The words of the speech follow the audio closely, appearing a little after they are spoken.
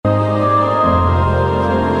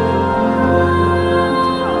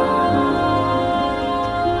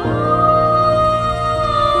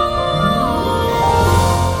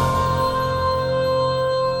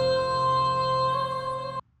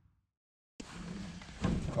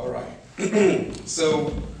All right.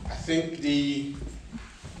 So I think the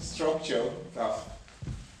structure that I've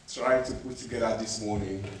tried to put together this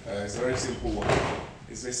morning is a very simple one.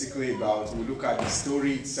 It's basically about, we look at the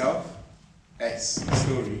story itself, S, the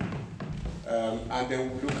story, and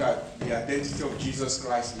then we look at the identity of Jesus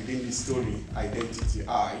Christ within the story, identity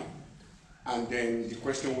I, and then the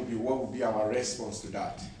question would be, what would be our response to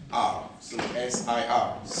that? R, so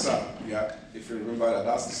S-I-R, Sir, yeah, if you remember that,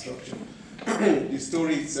 that's the structure. The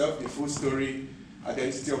story itself, the full story,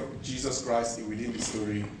 identity of Jesus Christ within the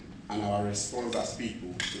story, and our response as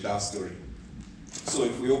people to that story. So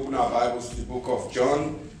if we open our Bibles to the book of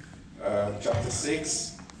John, chapter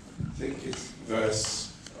 6, I think it's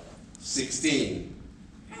verse 16.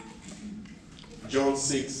 John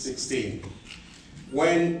 6:16.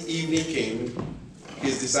 When evening came,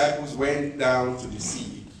 his disciples went down to the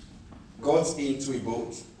sea, got into a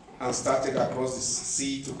boat, and started across the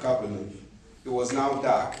sea to Capernaum. It was now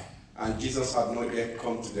dark, and Jesus had not yet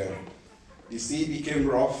come to them. The sea became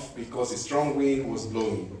rough because a strong wind was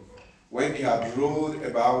blowing. When they had rowed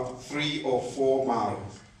about 3 or 4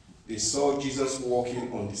 miles, they saw Jesus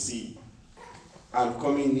walking on the sea and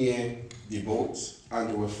coming near the boat,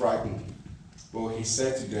 and they were frightened. But he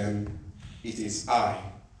said to them, "It is I,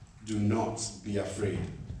 do not be afraid."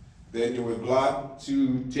 Then they were glad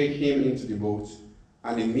to take him into the boat,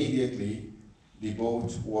 and immediately the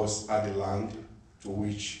boat was at the land to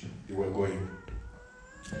which they were going.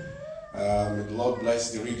 May the Lord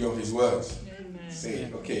bless the reading of his words. Amen.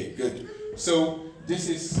 Say, okay, good. So this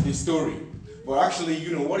is the story. But actually,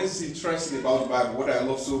 what is interesting about the Bible, what I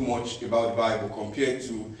love so much about the Bible compared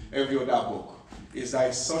to every other book, is that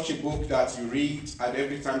it's such a book that you read, and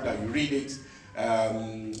every time that you read it,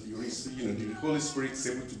 the Holy Spirit is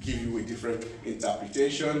able to give you a different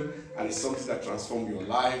interpretation, and it's something that transforms your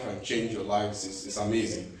life and change your lives. It's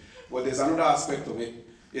amazing. But there's another aspect of it,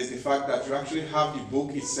 is the fact that you actually have the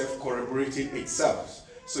book itself corroborating itself.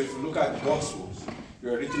 So if you look at the Gospels, they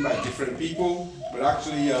are written by different people, but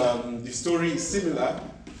actually the story is similar,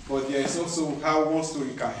 but there is also how one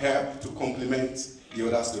story can help to complement the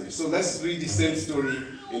other story. So let's read the same story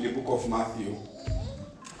in the book of Matthew.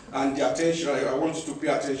 And the attention, I want you to pay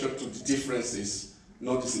attention to the differences,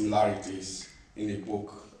 not the similarities in the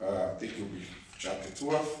book. I think it will be chapter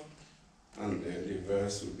 12, and then the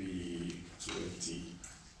verse will be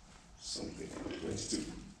 22.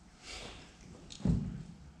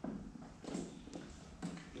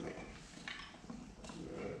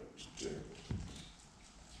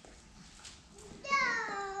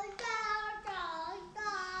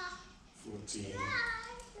 14.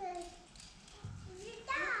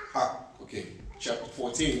 Okay. Chapter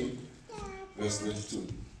 14, verse 22.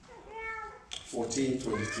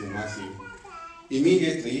 14:22, Matthew.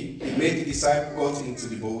 Immediately, he made the disciple got into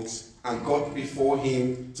the boat and got before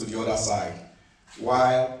him to the other side,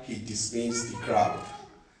 while he dismissed the crowd.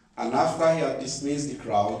 And after he had dismissed the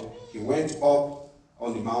crowd, he went up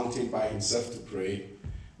on the mountain by himself to pray.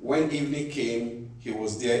 When evening came, he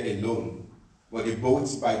was there alone. But the boat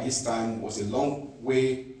by this time was a long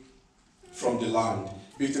way from the land,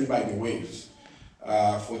 beaten by the waves,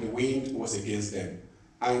 for the wind was against them.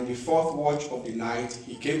 And in the 4th watch of the night,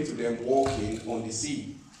 he came to them walking on the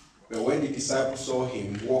sea. But when the disciples saw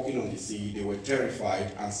him walking on the sea, they were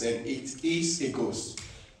terrified and said, "It is a ghost."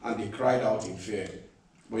 And they cried out in fear.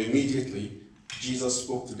 But immediately Jesus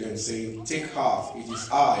spoke to them, saying, "Take heart, it is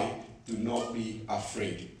I, do not be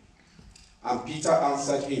afraid." And Peter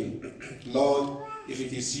answered him, "Lord, if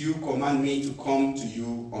it is you, command me to come to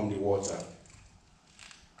you on the water."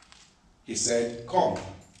 He said, "Come."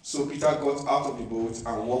 So Peter got out of the boat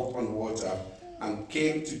and walked on water and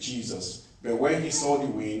came to Jesus. But when he saw the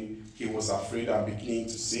wind, he was afraid and beginning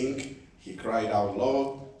to sink. He cried out,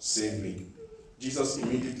 "Lord, save me." Jesus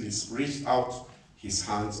immediately reached out his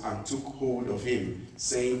hands and took hold of him,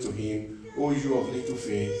 saying to him, "O you of little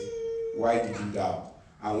faith, why did you doubt?"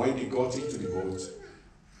 And when they got into the boat,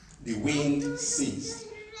 the wind ceased,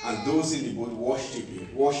 and those in the boat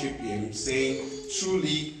worshipped him, saying,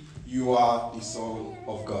 "Truly you are the Son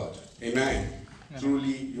of God." Amen. Yeah.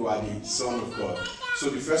 Truly you are the Son of God. So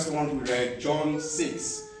the first one we read, John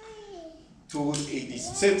 6, told the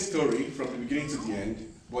same story from the beginning to the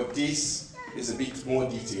end, but this is a bit more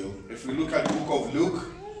detailed. If we look at the book of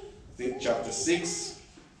Luke, I think chapter 6,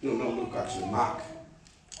 no, not Luke actually, Mark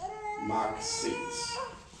 6.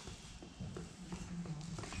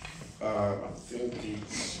 I think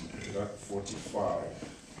it's 45.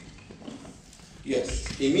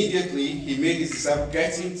 Yes. Immediately he made his disciple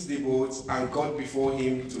get into the boat and got before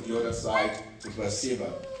him to the other side to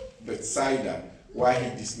Bethsaida, while he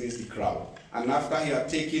dismissed the crowd. And after he had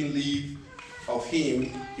taken leave of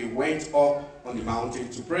him, he went up on the mountain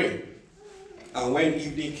to pray. And when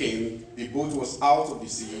evening came, the boat was out of the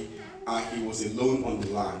sea, and he was alone on the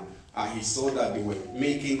land. And he saw that they were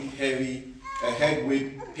making headway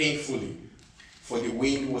painfully, for the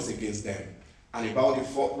wind was against them. And about the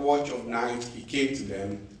fourth watch of night, he came to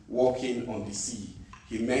them, walking on the sea.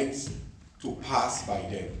 He meant to pass by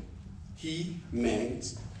them. He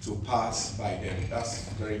meant to pass by them. That's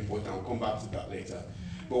very important. I'll come back to that later.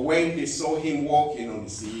 But when they saw him walking on the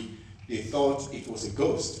sea, they thought it was a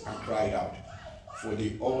ghost and cried out, for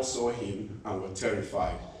they all saw him and were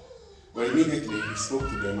terrified. But immediately he spoke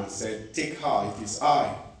to them and said, "Take heart, it is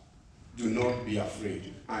I. Do not be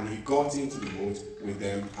afraid." And he got into the boat with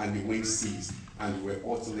them, and the wind ceased, and they were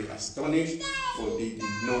utterly astonished, for they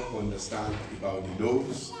did not understand about the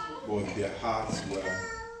loaves, but their hearts were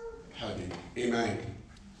hardened. Amen.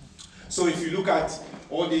 So if you look at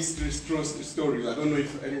all these three stories, I don't know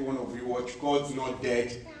if any one of you watch God's Not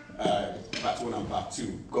Dead, part 1 and part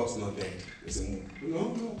 2. God's Not Dead.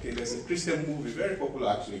 There's a Christian movie, very popular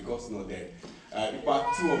actually, God's Not Dead. In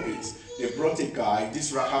part 2 of it, they brought a guy,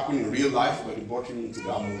 this happened in real life, but they brought him into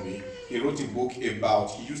that movie. He wrote a book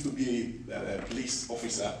about, he used to be a police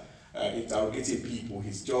officer, interrogating people.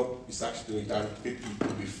 His job is actually to interrogate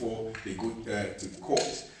people before they go to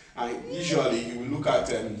court. And usually he will look at,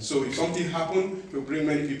 so if something happened, he'll bring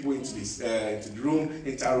many people into the room,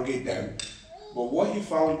 interrogate them. But what he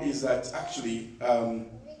found is that actually,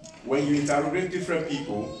 when you interrogate different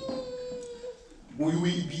people, we will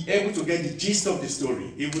be able to get the gist of the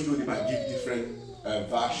story, even though they might give different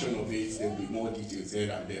version of it. There will be more details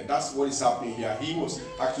here and there. That's what is happening here. He was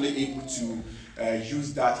actually able to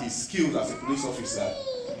use that, his skills as a police officer,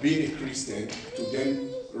 being a Christian, to then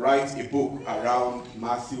write a book around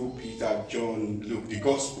Matthew, Peter, John, Luke, the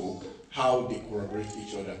gospel, how they corroborate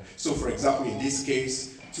each other. So for example, in this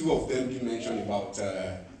case, 2 of them did mention about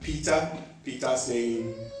Peter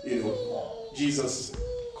saying, Jesus,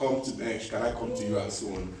 come to me, can I come to you, and so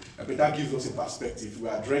on. But that gives us a perspective. If we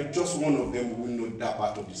had read just one of them, we wouldn't know that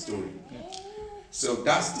part of the story. So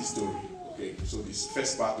that's the story. Okay, so this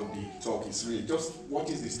first part of the talk is really just what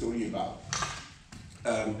is the story about.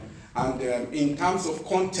 In terms of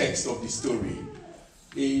context of the story,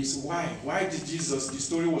 is why did Jesus, the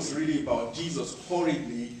story was really about Jesus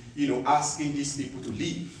hurriedly, asking these people to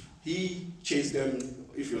leave. He chased them,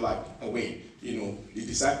 if you like, away. The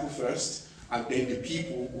disciple first, and then the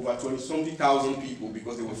people, over 20-something thousand people,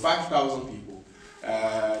 because there were 5,000 people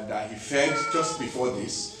that he fed just before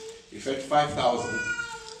this. He fed 5,000,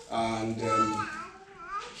 and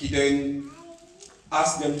he then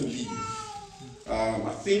asked them to leave.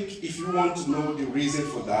 I think if you want to know the reason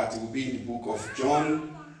for that, it will be in the book of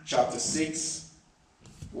John, chapter 6,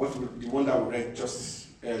 the one that we read just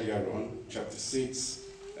earlier on, chapter 6,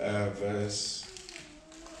 verse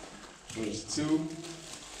 22.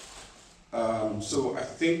 So I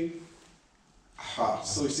think,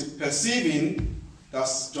 so it's perceiving,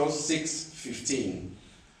 that's John 6:15.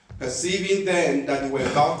 Perceiving then that they were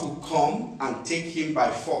about to come and take him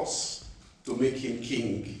by force to make him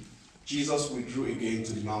king, Jesus withdrew again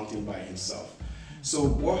to the mountain by himself. So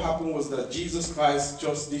what happened was that Jesus Christ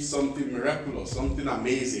just did something miraculous, something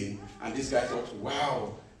amazing, and this guy thought,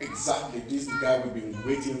 wow, exactly, this is the guy we've been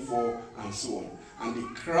waiting for, and so on. And the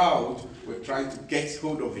crowd were trying to get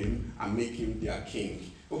hold of him and make him their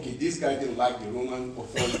king. Okay, this guy didn't like the Roman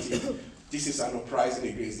authorities. This is an uprising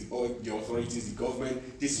against the authorities, the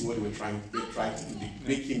government. This is what they were trying to do,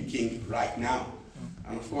 make him king right now.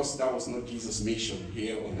 And of course, that was not Jesus' mission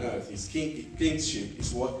here on earth. His kingship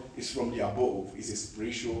is what is from the above. It's a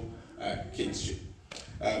spiritual kingship.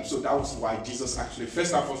 So that was why Jesus actually,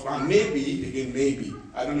 first and foremost, and maybe,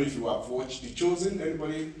 I don't know if you have watched The Chosen,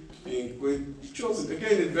 anybody? The Chosen,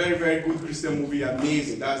 again, a very, very good Christian movie,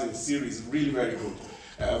 amazing. That's a series, really very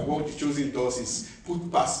good. What The Chosen does is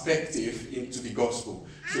put perspective into the gospel.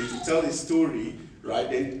 So if you tell a story, right,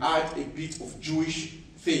 then add a bit of Jewish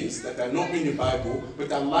things that are not in the Bible,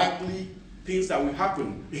 but are likely things that will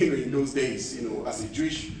happen, in those days, as a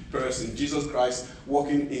Jewish person, Jesus Christ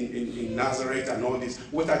walking in Nazareth and all this.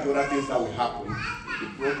 What are the other things that will happen? They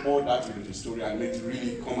brought all that into the story and made it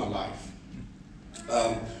really come alive.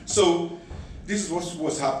 So this is what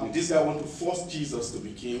was happening. This guy wanted to force Jesus to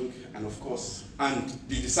be king, and of course, and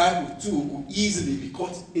the disciple too could easily be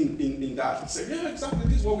caught in that. He said, yeah, exactly,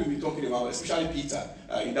 this is what we've been talking about, especially Peter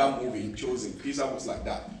in that movie, in Chosen. Peter was like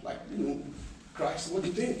that, Christ, what do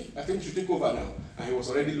you think? I think you should take over now. And he was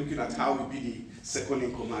already looking at how he'd be the second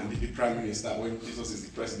in command, the prime minister, when Jesus is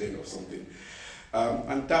the president or something.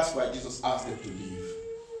 And that's why Jesus asked them to leave.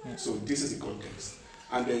 So this is the context.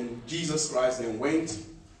 And then Jesus Christ then went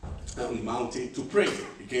on the mountain to pray.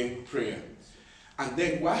 Again, prayer. And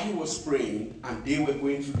then while he was praying, and they were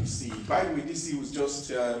going through the sea. By the way, this sea was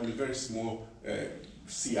just a very small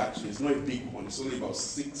sea, actually. It's not a big one. It's only about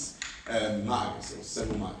 6 miles or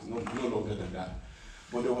 7 miles, no longer than that.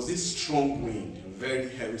 But there was this strong wind, a very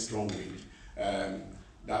heavy strong wind,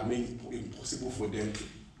 that made it impossible for them to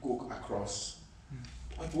go across.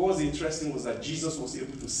 But what was interesting was that Jesus was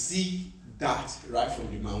able to see that right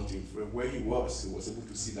from the mountain. From where he was able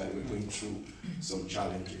to see that they were going through some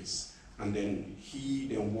challenges. And then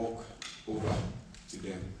he walked over to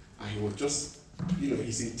them. And he was just,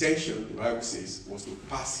 his intention, the Bible says, was to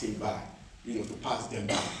pass him by, to pass them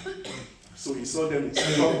by. So he saw them in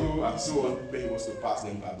struggle and so on, but he was to pass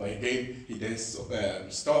them by. But again, he then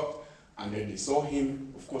stopped, and then they saw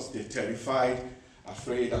him. Of course, they're terrified,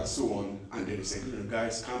 afraid, and so on. And then they said,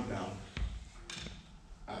 guys, calm down.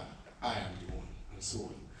 I am the one, and so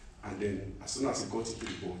on. And then as soon as he got into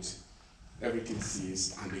the boat, everything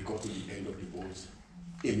ceased, and they got to the end of the boat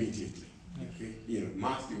immediately. Okay?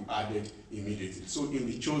 Matthew added immediately. So in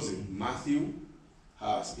the chosen, Matthew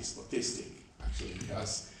is autistic. Actually, he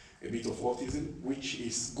has a bit of autism, which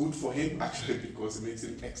is good for him, actually, because it makes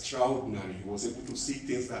him extraordinary. He was able to see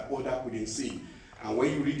things that others couldn't see. And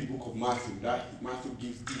when you read the book of Matthew, Matthew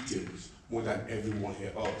gives details more than everyone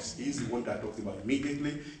else. He's the one that talks about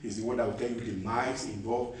immediately. He's the one that will tell you the miles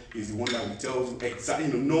involved. He's the one that will tell you exactly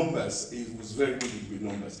numbers. He was very good with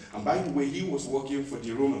numbers. And by the way, he was working for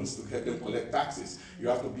the Romans to help them collect taxes. You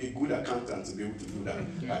have to be a good accountant to be able to do that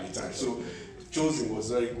at the time. So Chosen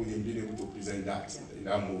was very good in being able to present that in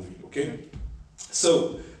that movie. Okay?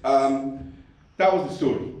 So that was the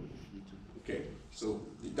story. Okay? So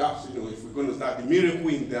that's, if we're going to start, the miracle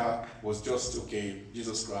in that was just, okay,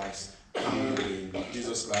 Jesus Christ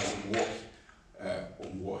walk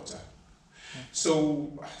on water.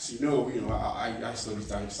 So, as you know, I study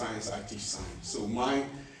science, I teach science. So my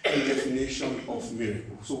definition of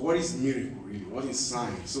miracle. So what is miracle really? What is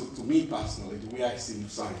science? So to me personally, the way I see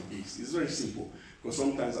science is very simple. Because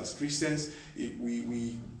sometimes as Christians,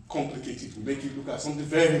 we complicate it. We make it look at something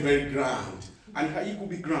very, very grand. And it could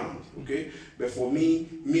be grand, okay? But for me,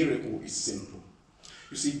 miracle is simple.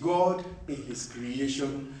 You see, God in his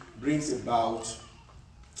creation brings about,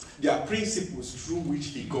 there are principles through which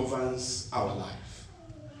he governs our life.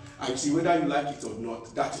 And you see, whether you like it or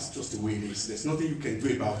not, that is just the way it is. There's nothing you can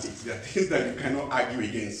do about it. There are things that you cannot argue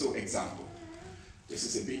against. So, example, this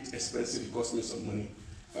is a bit expensive, it costs me some money.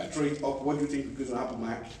 If I throw it up, what do you think is going to happen,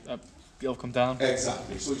 Mike? It'll come down.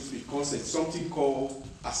 Exactly. So it's because there's something called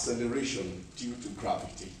acceleration due to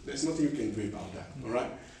gravity. There's nothing you can do about that. All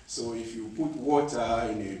right. So if you put water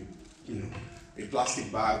in a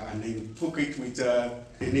plastic bag and then you poke it with a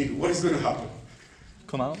needle, what is going to happen?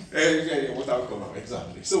 Come out. Yeah, water will come out.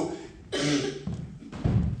 Exactly. So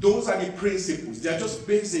those are the principles. They are just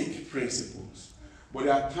basic principles. But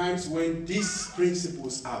there are times when these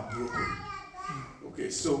principles are broken. Okay,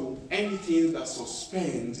 so anything that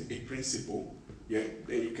suspends a principle, then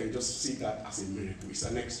you can just see that as a miracle. It's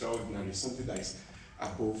an extraordinary, something that is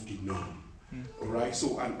above the norm. All right,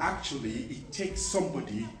 so and actually it takes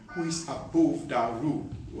somebody who is above that rule,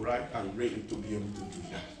 all right, and ready to be able to do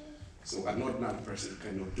that. So an ordinary person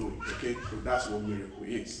cannot do it, okay? So that's what miracle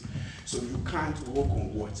is. So you can't walk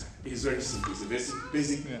on water. It's very simple. It's a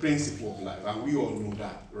basic principle of life, and we all know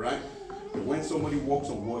that, right? But when somebody walks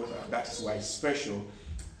on water, that is why it's special.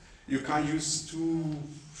 You can't use 2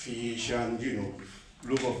 fish and,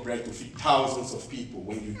 loaf of bread to feed thousands of people.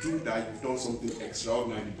 When you do that, you've done something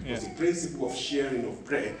extraordinary, because the principle of sharing of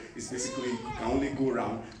bread is basically you can only go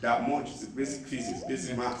around that much. It's basic physics,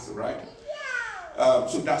 basic maths, right?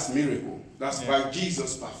 So that's miracle. That's why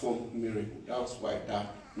Jesus performed miracle. That's why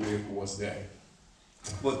that miracle was there.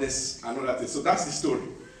 But there's another thing. So that's the story.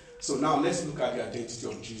 So now let's look at the identity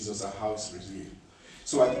of Jesus and how it's revealed.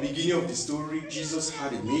 So at the beginning of the story, Jesus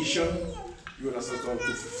had a mission. You understand,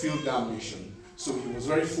 to fulfill that mission. So he was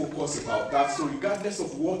very focused about that. So regardless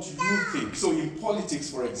of what you think. So in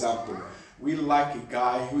politics, for example, we like a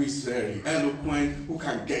guy who is very eloquent, who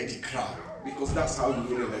can get the crowd, because that's how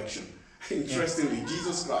you win election. Interestingly,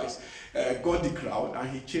 Jesus Christ got the crowd and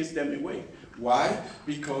he chased them away. Why?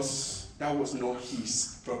 Because that was not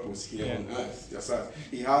his purpose here on earth. That's right.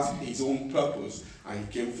 He has his own purpose and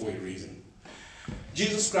he came for a reason.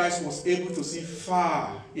 Jesus Christ was able to see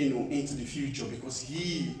far, into the future, because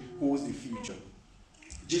he holds the future.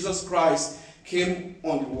 Jesus Christ came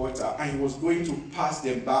on the water and he was going to pass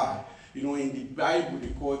them by. In the Bible, they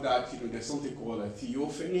call that, there's something called a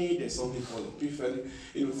theophany, there's something called epiphany.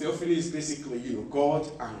 Theophany is basically,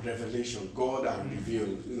 God and revelation, God and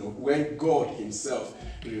revealed, when God himself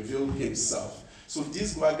revealed himself. So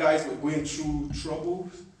these guys were going through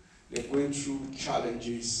trouble, they're going through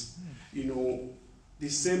challenges. You know, the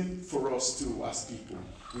same for us too as people.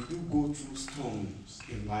 We do go through storms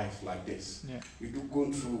in life like this. Yeah. We do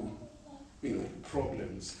go through,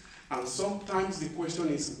 problems. And sometimes the question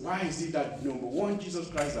is, why is it that number one, Jesus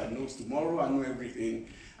Christ that knows tomorrow and know everything,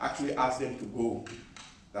 actually asked them to go?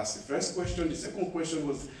 That's the first question. The second question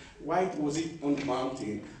was, why was it on the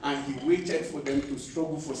mountain and he waited for them to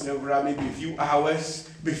struggle for several, maybe a few hours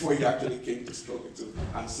before he actually came to struggle too,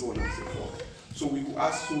 and so on and so forth. So we could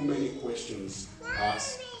ask so many questions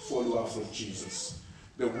as followers of Jesus.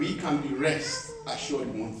 But we can be rest assured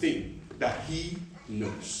in one thing, that he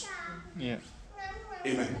knows. Yeah.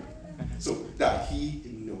 Amen. So that he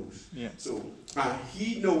knows. Yeah. So, and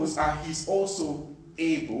he knows, and he's also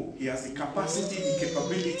able, he has the capacity, the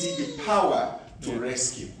capability, the power to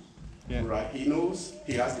rescue. Yeah. Right? He knows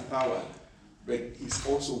he has the power, but he's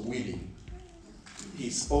also willing.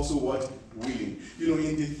 He's also what? Willing.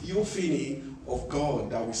 In the theophany of God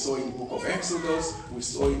that we saw in the book of Exodus, we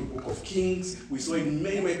saw in the book of Kings, we saw in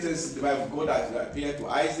many methods in the Bible. God has appeared to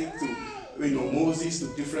Isaac, to Moses, to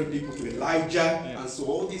different people, to Elijah, and so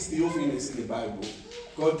all these theophanies in the Bible,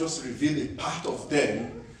 God just revealed a part of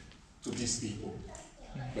them to these people.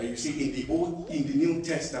 But you see, in the New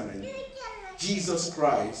Testament, Jesus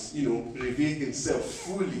Christ, revealed himself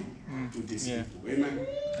fully to these people. Amen.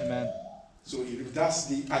 Amen. So that's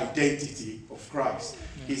the identity of Christ.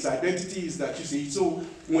 His identity is that, so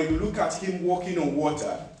when you look at him walking on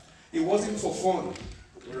water, it wasn't for fun,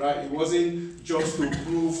 right? It wasn't just to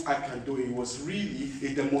prove I can do it. It was really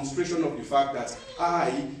a demonstration of the fact that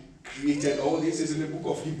I created all this. Is in the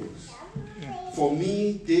book of Hebrews. For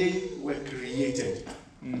me, they were created.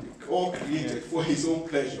 All created for his own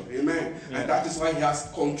pleasure. Amen. And that is why he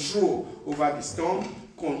has control over the storm,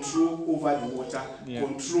 control over the water,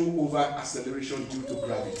 control over acceleration due to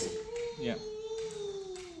gravity. Yeah.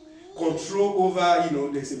 Control over,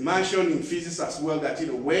 there's a mention in physics as well that,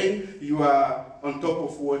 when you are on top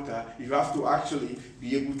of water, you have to actually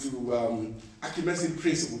be able to, accuracy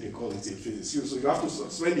principle they call it in physics. So you have to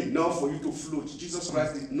suspend enough for you to float. Jesus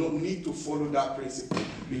Christ did not need to follow that principle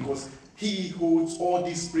because he holds all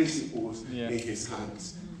these principles in his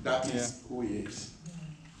hands. That is who he is.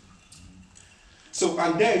 So,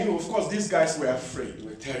 and then, of course, these guys were afraid, they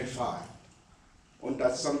were terrified. On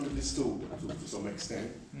that, some to this too, to some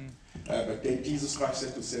extent. But then Jesus Christ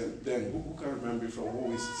said to them, who can remember from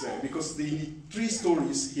what he said? Because the 3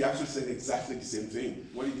 stories, he actually said exactly the same thing.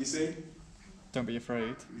 What did he say? Don't be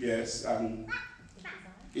afraid. Yes, and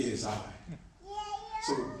it is I.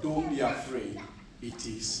 So don't be afraid, it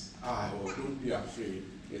is I. Or don't be afraid,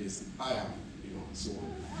 it is I am. So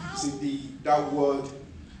see, that word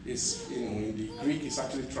is, in the Greek, is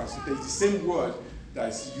actually translated. It's the same word that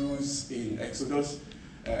is used in Exodus,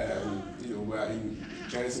 where in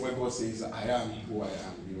Genesis, where God says, I am who I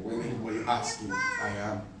am. When anybody asks you, I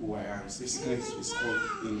am who I am. It's basically, it's called,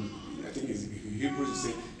 I think it's in Hebrew, you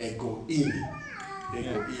say, ego imi.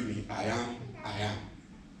 Ego imi, I am.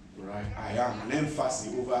 Right? I am. An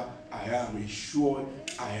emphasis over I am, a sure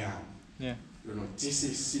I am. Yeah. This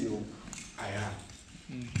is, I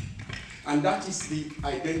am. And that is the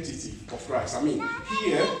identity of Christ. I mean,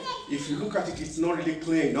 here, if you look at it, it's not really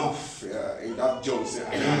clear enough in that John said,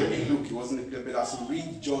 I am. In Luke, it wasn't clear, but as you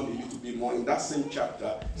read John a little bit more, in that same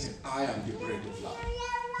chapter, it said, I am the bread of life.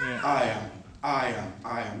 Yeah. I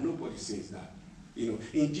am. Nobody says that.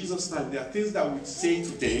 In Jesus' time, there are things that we say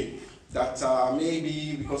today that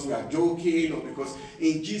maybe because we are joking or because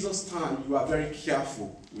in Jesus' time, you are very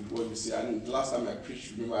careful with what you say. And the last time I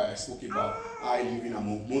preached, remember I spoke about I living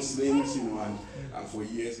among Muslims, and for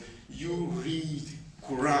years. You read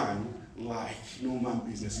Quran like no man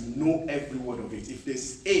business. You know every word of it. If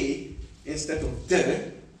there's A instead of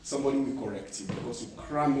Dele, somebody will correct you because you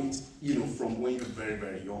cram it, from when you're very,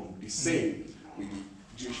 very young. The same with the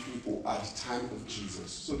Jewish people at the time of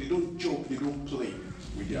Jesus. So they don't joke, they don't play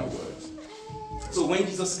with their words. So when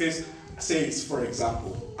Jesus says, for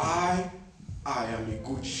example, I am a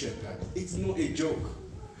good shepherd, it's not a joke.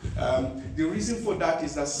 The reason for that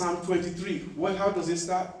is that Psalm 23, how does it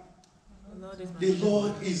start? The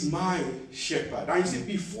Lord is my shepherd. And you see,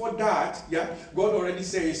 before that, God already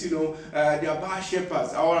says, there are bad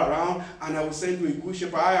shepherds all around, and I will send you a good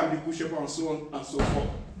shepherd. I am the good shepherd, and so on and so forth.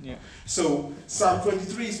 Yeah. So Psalm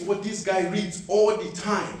 23 is what this guy reads all the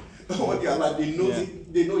time, all their life. They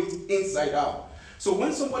know it inside out. So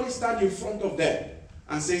when somebody stands in front of them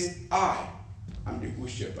and says, I am the good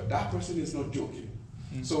shepherd, that person is not joking.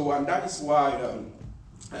 So, and that is why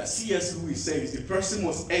C.S. Lewis says the person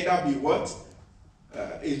must either be what?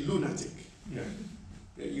 A lunatic.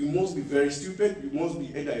 You must be very stupid, you must be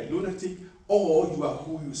either a lunatic, or you are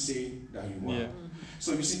who you say that you are. Yeah.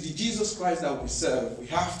 So you see, the Jesus Christ that we serve, we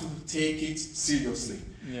have to take it seriously.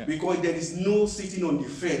 Yeah. Because there is no sitting on the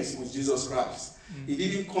fence with Jesus Christ. He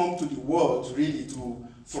didn't come to the world really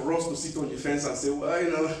for us to sit on the fence and say, well,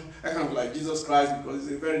 you know, I kind of like Jesus Christ because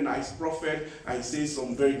he's a very nice prophet and he says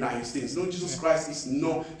some very nice things. No, Jesus Christ is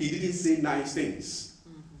not, he didn't say nice things.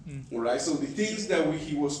 All right, so the things that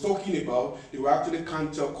he was talking about, they were actually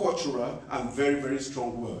countercultural and very, very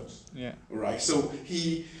strong words. Yeah. All right, so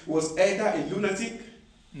he was either a lunatic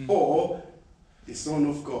or the Son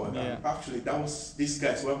of God. Yeah. And actually, that was this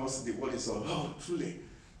guy. So what is all? Oh, truly,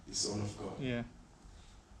 the Son of God. Yeah.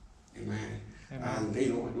 Amen. Amen. And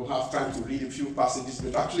you know, I don't have time to read a few passages,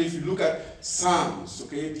 but actually, if you look at Psalms,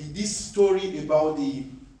 okay, this story about the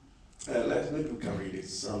maybe we can read it.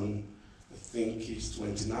 Psalm, I think it's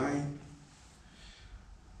 29.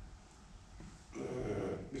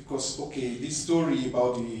 Because okay, this story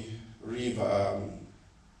about the river,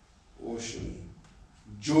 ocean.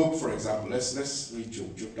 Job, for example, let's read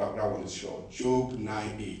Job. Job, that one is short. Job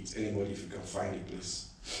 9:8. Anybody, if you can find it, please.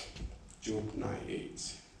 Job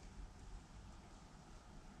 9:8.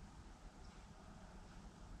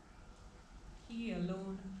 He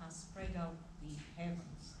alone has spread out the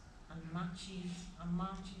heavens and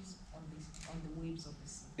marches on the waves of the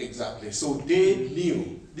sea. Exactly. So they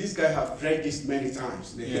knew. This guy have read this many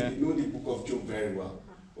times. They know the book of Job very well.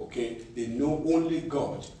 Okay, they know only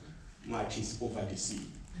God marches over the sea.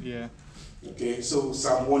 Yeah. Okay, so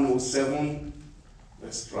Psalm 107.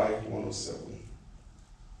 Let's try 107.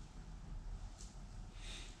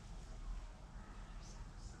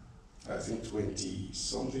 I think 20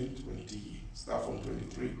 something, 20, start from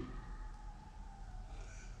 23.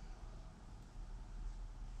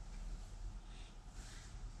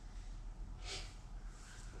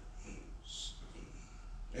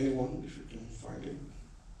 Anyone, if you can find it?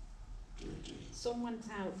 20. Some went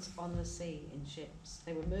out on the sea in ships.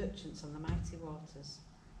 They were merchants on the mighty waters.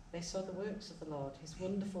 They saw the works of the Lord, his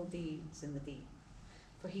wonderful deeds in the deep.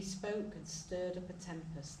 For he spoke and stirred up a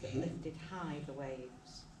tempest that lifted high the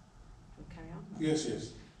waves. Shall we carry on? Yes,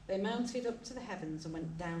 yes. They mounted up to the heavens and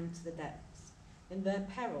went down to the depths. In their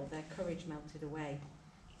peril their courage melted away.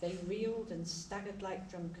 They reeled and staggered like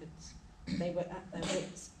drunkards. They were at their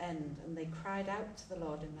wits' end, and they cried out to the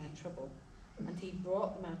Lord in their trouble. And he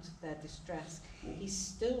brought them out of their distress. He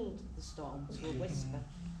stilled the storm to a whisper.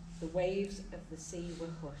 The waves of the sea were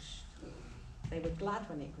hushed. They were glad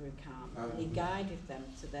when it grew calm. And he guided them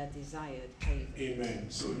to their desired haven. Amen.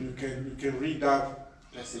 So you can read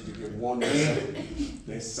that passage again. 107.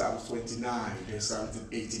 There's Psalm 29. There's Psalm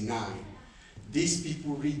 89. These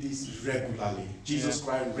people read this regularly. Jesus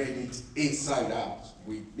Christ read it inside out.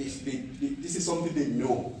 This is something they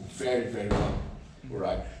know very, very well. All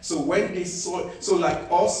right. So when they saw, so like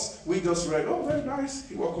us, we just read, oh, very nice,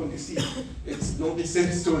 he walked on the sea. It's not the same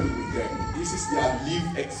story with them. This is their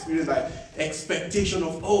lived experience, like expectation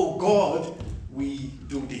of, oh, God, we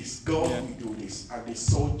do this. God, we do this. And they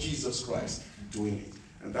saw Jesus Christ doing it.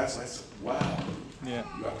 And that's why I said, wow,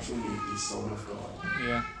 you are truly the Son of God.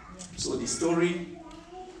 Yeah. So the story,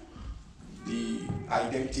 the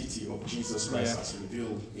identity of Jesus Christ as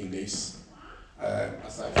revealed in this.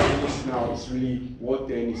 As I finish now, it's really what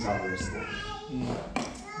then is our response.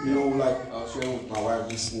 You know, like I was sharing with my wife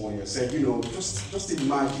this morning, I said, you know, just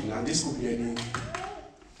imagine, and this could be any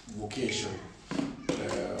vocation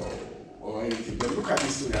or anything. But look at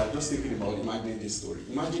this story. I was just thinking about imagining this story.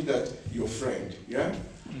 Imagine that your friend,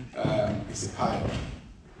 is a pilot.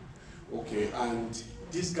 Okay, and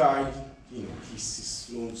this guy, you know, he's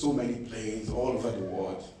flown so many planes all over the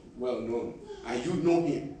world, well known, and you know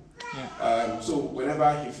him. So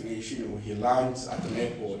whenever he finishes, you know, he lands at an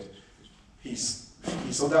airport, his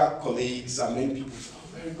other colleagues and many people say,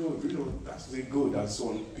 oh, very good, you know, that's very good, and so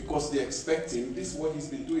on, because they expect him, this is what he's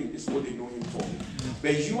been doing, this is what they know him for.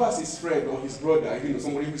 But you as his friend or his brother, you know,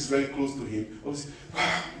 somebody who is very close to him, obviously,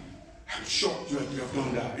 wow, I'm shocked you have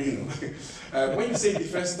done that, you know. When you say it the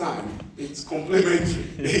first time, it's complimentary.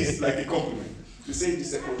 It's like a compliment. You say it the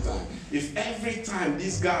second time. If every time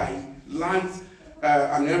this guy lands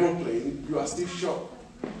an aeroplane, you are still shocked,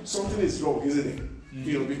 something is wrong, isn't it?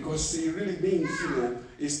 You know, because it really means, you know,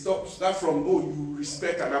 it stops that from, oh, you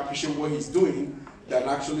respect and appreciate what he's doing, that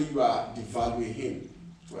actually you are devaluing him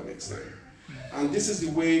to an extent. And this is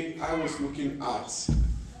the way I was looking at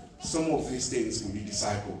some of these things with the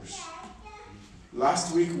disciples.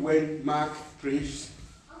 Last week when Mark preached,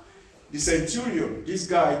 the centurion, this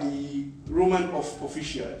guy, the Roman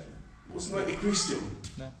official, was not a Christian.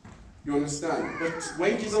 No. You understand? But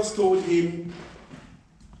when Jesus told him,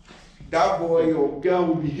 that boy or girl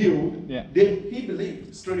will be healed, Yeah. then he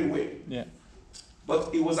believed straight away. Yeah.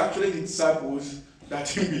 But it was actually the disciples that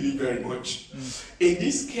didn't believe very much. In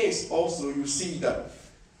this case also, you see that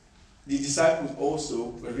the disciples also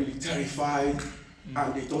were really terrified,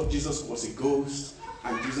 and they thought Jesus was a ghost,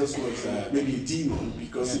 and Jesus was maybe a demon,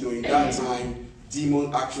 because you know in that time,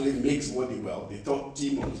 demon actually makes water well. They thought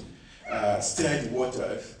demons stir the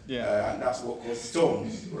waters, and that's what caused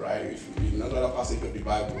storms, right? If you read another passage of the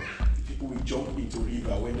Bible, people will jump into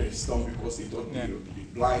river when there is storm because they thought the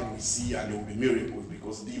blind will see and there will be miracles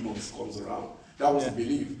because demons comes around. That was the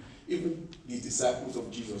belief. Even the disciples of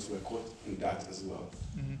Jesus were caught in that as well.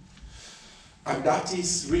 And that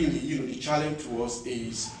is really, the challenge to us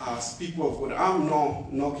is, as people of God, I'm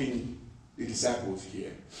not knocking the disciples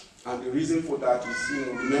here. And the reason for that is,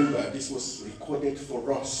 remember, this was recorded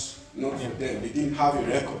for us, not for them. They didn't have a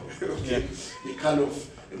record. Okay?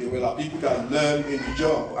 They were like people that learned in the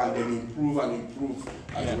job and then improve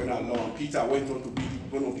as they went along. Peter went on to be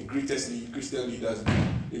one of the greatest Christian leaders,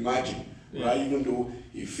 imagine. Right? Even though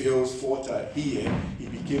he fails here, he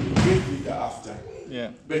became a great leader after.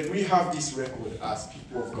 But we have this record as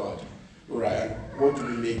people of God. All right, and what do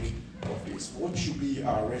we make of this? What should be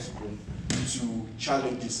our response to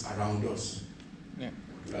challenges around us?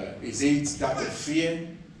 Is it that of fear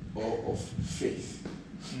or of faith?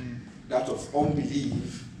 That of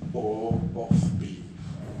unbelief or of belief?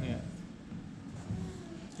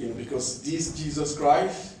 Because this Jesus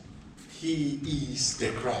Christ, he is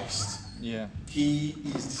the Christ. He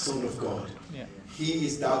is the Son of God. He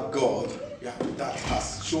is that God that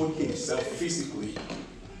has shown himself physically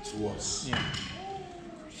to us.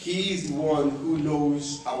 He is the one who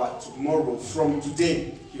knows our tomorrow from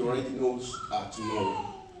today. He already knows our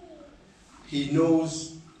tomorrow. He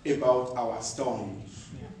knows about our storms.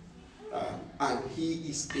 And he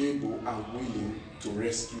is able and willing to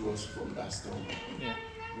rescue us from that storm.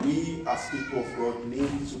 We as people of God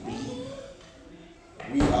need to believe.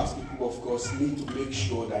 We as people of God need to make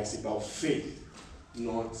sure that it's about faith,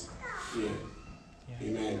 not fear.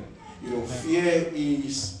 Amen. Fear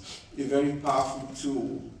is a very powerful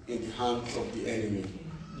tool in the hands of the enemy.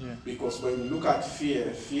 Because when you look at fear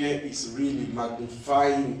is really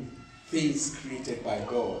magnifying things created by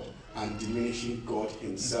God and diminishing God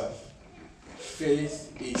himself.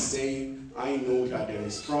 Faith is saying, I know that there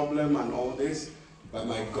is problem and all this, but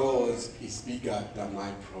my God is bigger than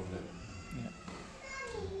my problem.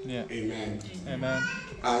 Amen. Amen.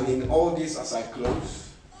 And in all this, as I close,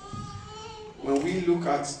 when we look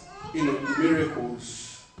at the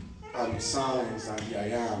miracles and the signs and the I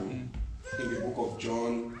am in the book of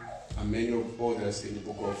John and many of others in the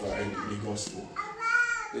book of in the gospel,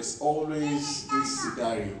 there's always this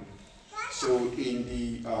scenario. So in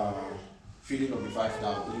the feeding of the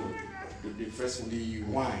 5,000, the first only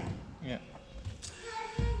wine.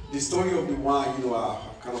 The story of the wine, I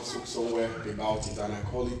kind of spoke somewhere about it, and I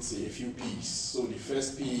call it a few P's. So the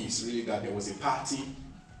first P is really that there was a party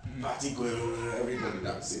going on, everybody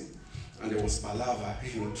dancing, and there was palaver,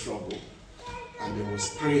 trouble, and there was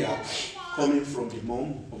prayer coming from the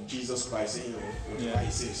mom of Jesus Christ, saying,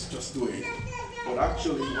 he says, just do it. But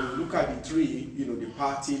actually, when you look at the three, the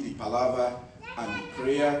party, the palaver, and the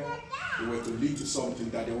prayer, they were to lead to something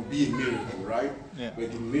that there would be a miracle, right?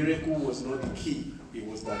 But the miracle was not the key. It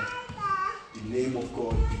was that the name of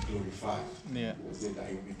God be glorified. It was that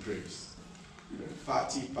he would be praised.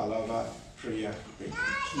 Party, palaver, prayer, but the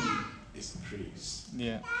key is praise.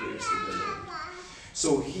 Praise to the Lord.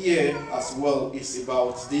 So here as well is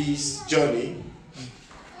about this journey.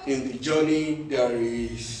 In the journey there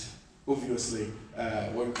is obviously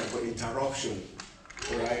what we can call interruption,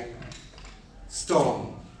 right?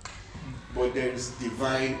 Storm, but there is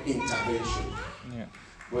divine intervention.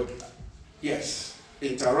 But yes,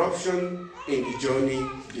 interruption in the journey,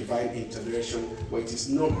 divine intervention, but it is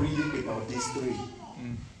not really about these three.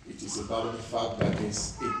 It is about the fact that there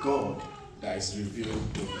is a God that is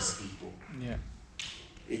revealed to his people.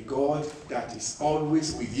 A God that is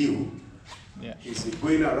always with you. He's been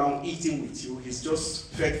going around eating with you. He's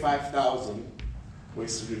just fed 5,000, but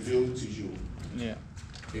it's revealed to you.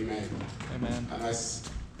 Amen. And as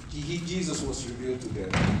Jesus was revealed to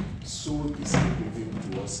them, so is he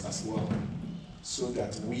revealed to us as well, so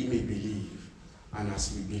that we may believe, and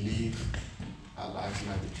as we believe, our lives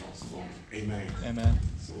might be transformed. Amen.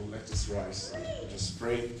 So let us rise and just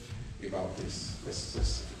pray about this. Let's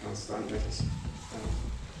just, if you can stand, let us.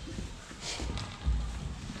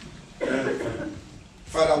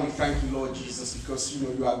 Father, we thank you, Lord Jesus, because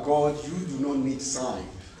you are God. You do not need sign.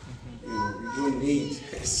 You don't need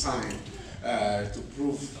a sign to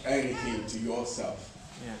prove anything to yourself.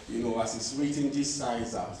 As it's written, these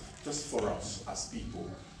signs are just for us as people,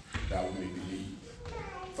 that we may believe.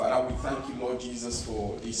 Father, we thank you, Lord Jesus,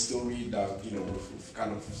 for this story that we've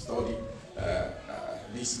kind of studied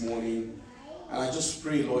this morning. And I just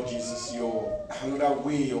pray, Lord Jesus, your another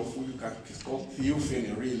way of who you can, it's called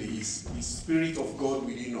theophany, really, is the Spirit of God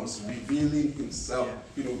within us, revealing himself,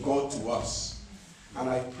 God to us. And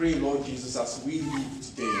I pray, Lord Jesus, as we live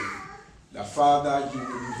today, that Father, you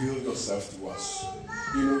will reveal yourself to us.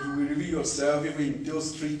 You will reveal yourself even in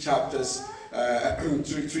those 3 chapters,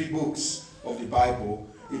 3 books of the Bible.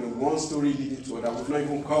 One story leading to another. We've not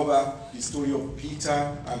even covered the story of Peter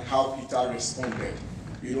and how Peter responded.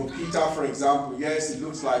 Peter, for example, yes, it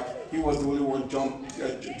looks like he was the only one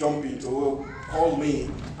jumping to call me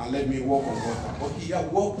and let me walk on water. But he had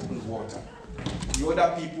walked on water. The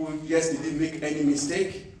other people, yes, they didn't make any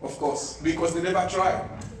mistake, of course, because they never tried.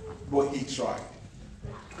 But he tried.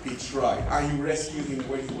 He tried. And you rescued him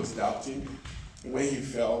when he was doubting. When he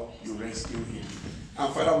fell, you rescued him.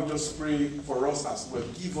 And Father, we just pray for us as well.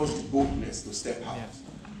 Give us the boldness to step out.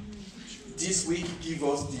 This week, give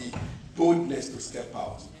us the boldness to step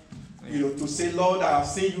out. To say, Lord, I have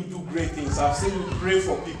seen you do great things. I have seen you pray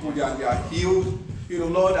for people and they are healed.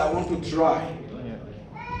 Lord, I want to try.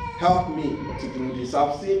 Help me to do this.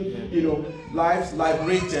 I've seen, lives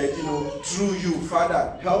liberated, through you.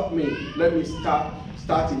 Father, help me. Let me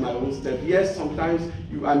start in my own step. Yes, sometimes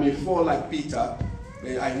I may fall like Peter,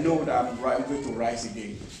 but I know that I'm going to rise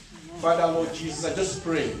again. Father, Lord Jesus, I just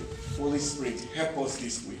pray, Holy Spirit, help us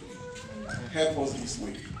this week. Help us this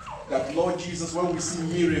week. That, Lord Jesus, when we see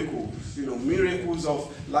miracles, miracles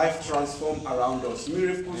of life transform around us,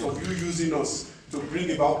 miracles of you using us to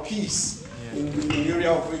bring about peace in the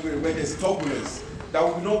area of where there's turbulence, that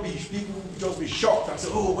will not be, people will just be shocked and say,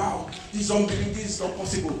 oh wow, this is unbelievable, this is not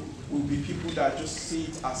possible. We'll be people that just see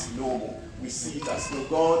it as normal. We see it as,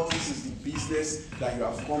 God, this is the business that you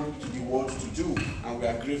have come to the world to do, and we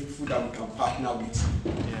are grateful that we can partner with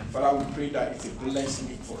you. Father, we pray that it's a blessed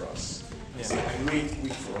week for us. It's a great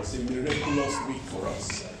week for us, a miraculous week for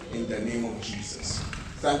us, in the name of Jesus.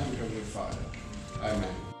 Thank you, Heavenly Father.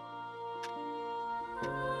 Amen.